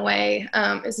gallon away.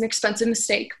 It's an expensive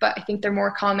mistake, but I think they're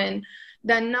more common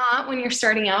than not when you're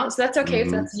starting out. So that's okay if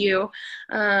that's you.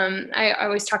 I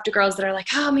always talk to girls that are like,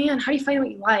 oh man, how do you find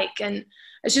what you like? And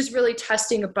it's just really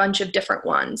testing a bunch of different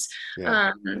ones.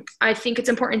 Yeah. I think it's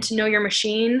important to know your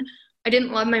machine. I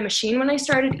didn't love my machine when I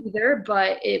started either,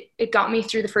 but it got me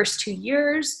through the first 2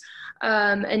 years.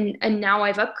 And now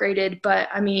I've upgraded, but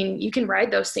I mean, you can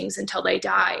ride those things until they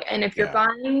die. And if you're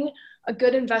buying a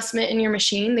good investment in your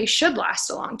machine, they should last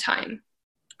a long time.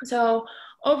 So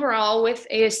overall with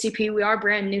ASTP, we are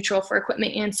brand neutral for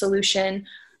equipment and solution.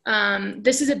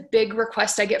 This is a big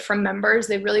request I get from members.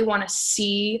 They really want to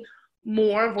see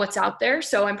more of what's out there.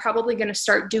 So I'm probably going to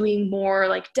start doing more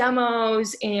like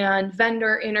demos and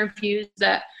vendor interviews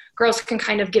that girls can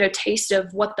kind of get a taste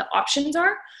of what the options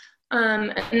are.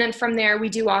 And then from there, we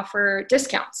do offer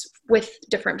discounts with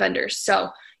different vendors.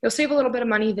 So you'll save a little bit of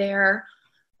money there.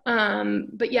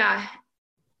 But yeah,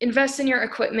 invest in your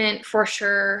equipment for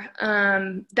sure.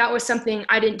 That was something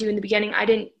I didn't do in the beginning. I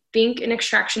didn't think an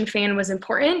extraction fan was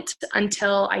important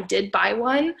until I did buy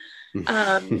one.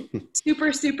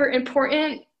 Super, super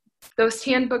important. Those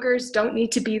tan boogers don't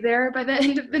need to be there by the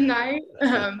end of the night.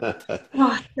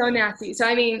 So nasty. So,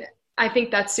 I mean, I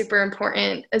think that's super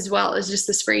important as well as just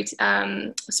the spray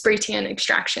tan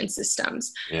extraction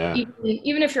systems. Yeah.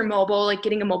 Even if you're mobile, like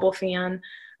getting a mobile fan.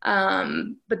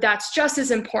 But that's just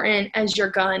as important as your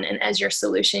gun and as your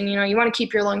solution. You know, you want to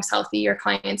keep your lungs healthy, your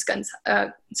clients'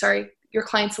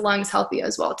 lungs healthy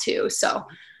as well too. So,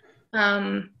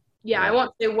 I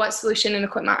won't say what solution and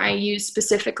equipment I use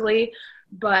specifically,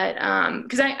 but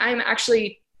because I'm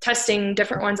actually testing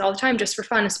different ones all the time just for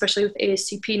fun, especially with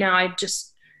ASTP now.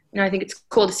 I think it's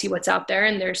cool to see what's out there,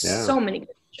 and there's so many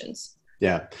good options.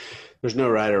 Yeah. There's no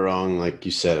right or wrong, like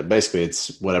you said. Basically,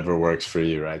 it's whatever works for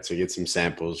you, right? So get some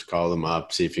samples, call them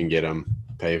up, see if you can get them,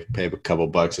 pay a couple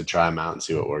bucks to try them out and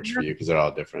see what works for you, because they're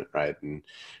all different, right? And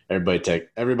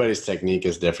everybody's technique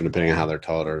is different depending on how they're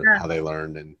taught or how they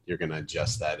learned, and you're going to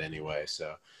adjust that anyway.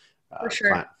 So for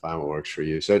sure. Find what works for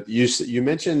you. So you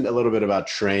mentioned a little bit about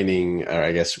training, or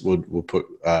I guess we'll put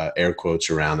air quotes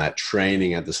around that,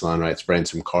 training at the salon, right? Spraying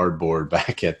some cardboard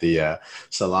back at the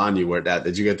salon you worked at.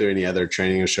 Did you go through any other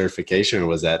training or certification, or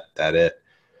was that it?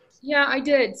 Yeah, I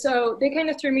did. So they kind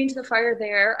of threw me into the fire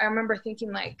there. I remember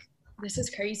thinking like, this is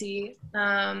crazy.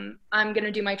 I'm going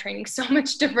to do my training so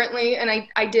much differently. And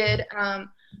I did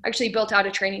actually built out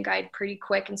a training guide pretty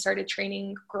quick and started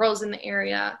training girls in the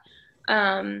area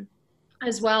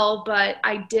as well. But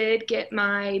I did get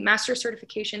my master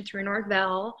certification through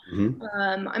Norvell.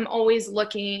 I'm always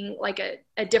looking like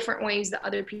at different ways that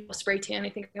other people spray tan.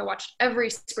 I think I watched every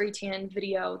spray tan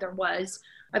video there was.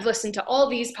 I've listened to all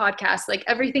these podcasts, like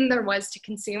everything there was to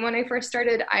consume when I first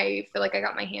started. I feel like I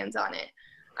got my hands on it.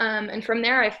 And from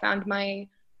there, I found my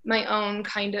own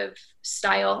kind of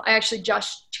style. I actually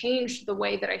just changed the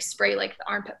way that I spray like the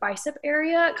armpit bicep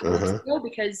area a couple weeks ago,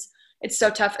 because it's so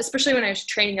tough, especially when I was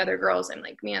training other girls. I'm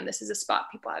like, man, this is a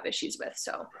spot people have issues with.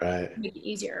 So make it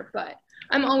easier, but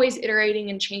I'm always iterating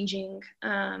and changing.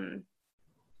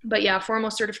 But yeah,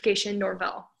 formal certification,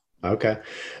 Norvell. Okay.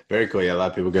 Very cool. Yeah, a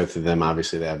lot of people go through them.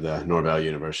 Obviously, they have the Norvell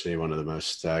University, one of the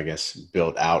most, I guess,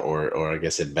 built out or I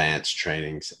guess advanced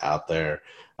trainings out there.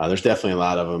 There's definitely a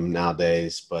lot of them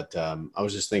nowadays, but I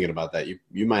was just thinking about that.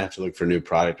 You might have to look for a new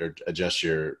product or adjust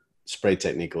your spray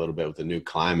technique a little bit with the new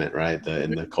climate, right?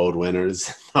 In the cold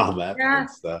winters, all that fun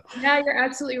stuff. Yeah, you're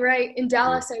absolutely right. In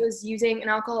Dallas, I was using an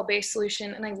alcohol-based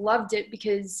solution, and I loved it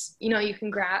because, you know, you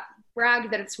can brag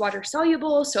that it's water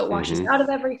soluble, so it washes out of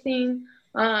everything.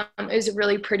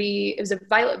 It was a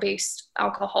violet-based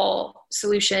alcohol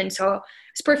solution, so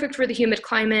it's perfect for the humid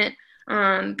climate.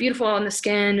 Beautiful on the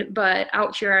skin, but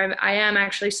out here I am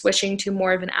actually switching to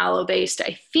more of an aloe based.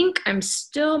 I think I'm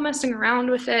still messing around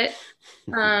with it.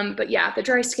 But yeah, the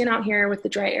dry skin out here with the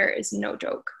dry air is no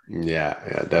joke.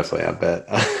 Yeah, definitely. I bet.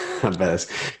 I bet it's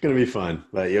gonna be fun,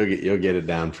 but you'll get it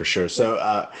down for sure. So,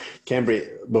 Kambri,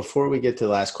 before we get to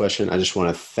the last question, I just want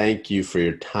to thank you for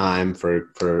your time,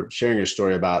 for sharing your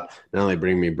story about not only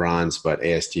Bring Me Bronze, but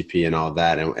ASTP and all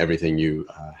that, and everything you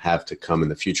have to come in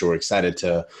the future. We're excited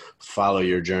to follow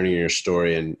your journey and your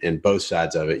story and both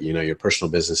sides of it. You know, your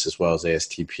personal business as well as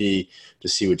ASTP, to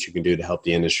see what you can do to help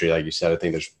the industry. Like you said, I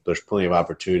think there's plenty of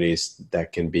opportunities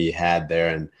that can be had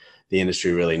there, and the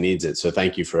industry really needs it. So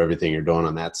thank you for everything you're doing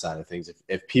on that side of things.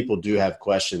 If people do have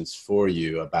questions for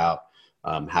you about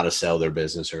how to sell their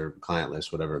business or client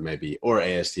list, whatever it may be, or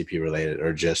ASTP related,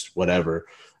 or just whatever,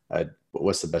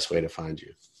 what's the best way to find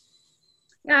you?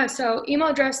 Yeah, so email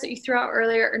address that you threw out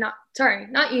earlier, or not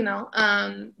email,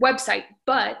 website,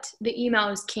 but the email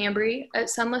is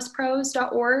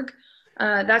Kambri@sunlesspros.org.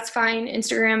 That's fine.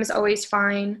 Instagram is always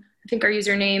fine. I think our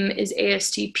username is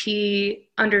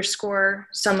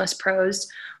ASTP_sunlesspros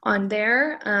on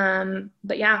there.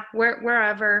 But yeah,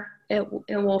 wherever it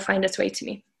will find its way to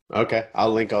me. Okay.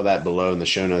 I'll link all that below in the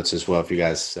show notes as well if you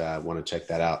guys want to check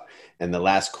that out. And the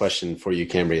last question for you,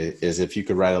 Kambri, is if you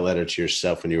could write a letter to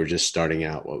yourself when you were just starting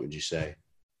out, what would you say?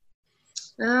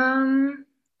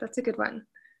 That's a good one.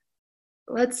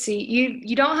 Let's see.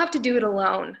 You don't have to do it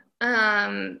alone.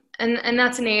 And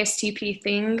that's an ASTP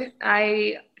thing.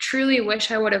 I truly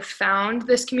wish I would have found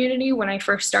this community when I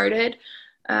first started.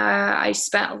 I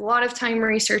spent a lot of time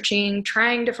researching,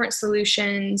 trying different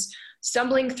solutions,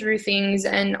 stumbling through things,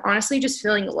 and honestly just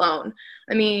feeling alone.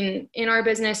 I mean, in our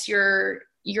business, you're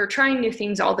trying new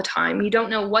things all the time. You don't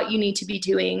know what you need to be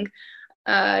doing.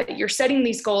 You're setting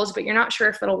these goals, but you're not sure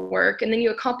if it'll work. And then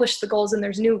you accomplish the goals and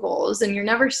there's new goals, and you're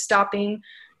never stopping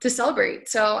to celebrate.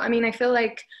 So, I mean, I feel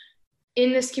like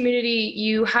in this community,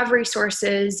 you have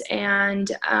resources,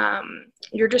 and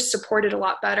you're just supported a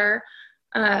lot better.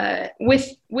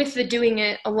 With the doing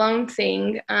it alone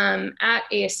thing, at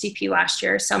ASTP last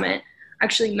year summit,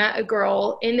 actually met a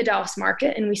girl in the Dallas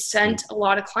market, and we sent a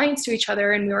lot of clients to each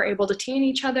other, and we were able to team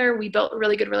each other. We built a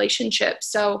really good relationship.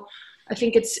 So I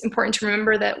think it's important to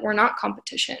remember that we're not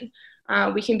competition.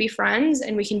 We can be friends,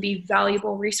 and we can be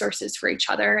valuable resources for each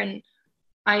other. And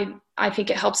I think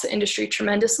it helps the industry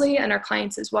tremendously, and our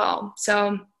clients as well.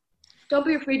 So don't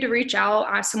be afraid to reach out,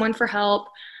 ask someone for help,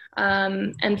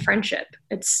 and friendship.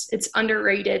 It's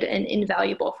underrated and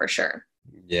invaluable for sure.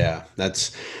 Yeah,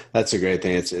 that's a great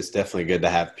thing. It's definitely good to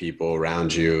have people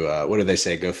around you. What do they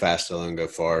say? Go fast alone, go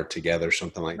far together,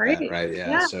 something like that, right?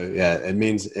 Yeah. So yeah, it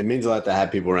means a lot to have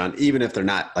people around, even if they're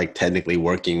not like technically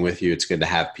working with you. It's good to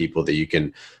have people that you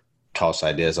can toss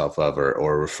ideas off of,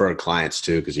 or refer clients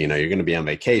to, because, you know, you're going to be on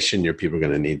vacation, your people are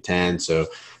going to need tan. So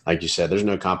like you said, there's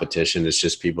no competition. It's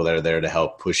just people that are there to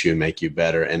help push you and make you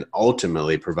better, and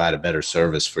ultimately provide a better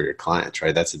service for your clients,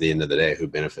 right? That's at the end of the day who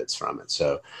benefits from it.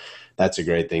 So that's a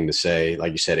great thing to say.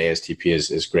 Like you said, ASTP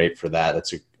is great for that.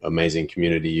 That's an amazing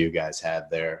community you guys have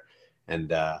there.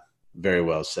 And very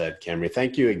well said, Kambri.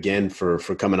 Thank you again for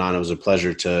coming on. It was a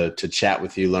pleasure to chat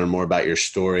with you, learn more about your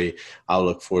story. I'll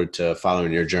look forward to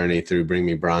following your journey through Bring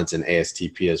Me Bronze and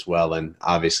ASTP as well. And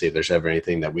obviously, if there's ever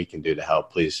anything that we can do to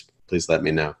help, please let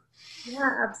me know.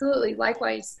 Yeah, absolutely.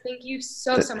 Likewise. Thank you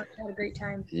so much. I had a great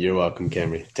time. You're welcome,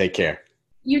 Kambri. Take care.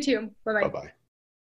 You too. Bye-bye. Bye-bye.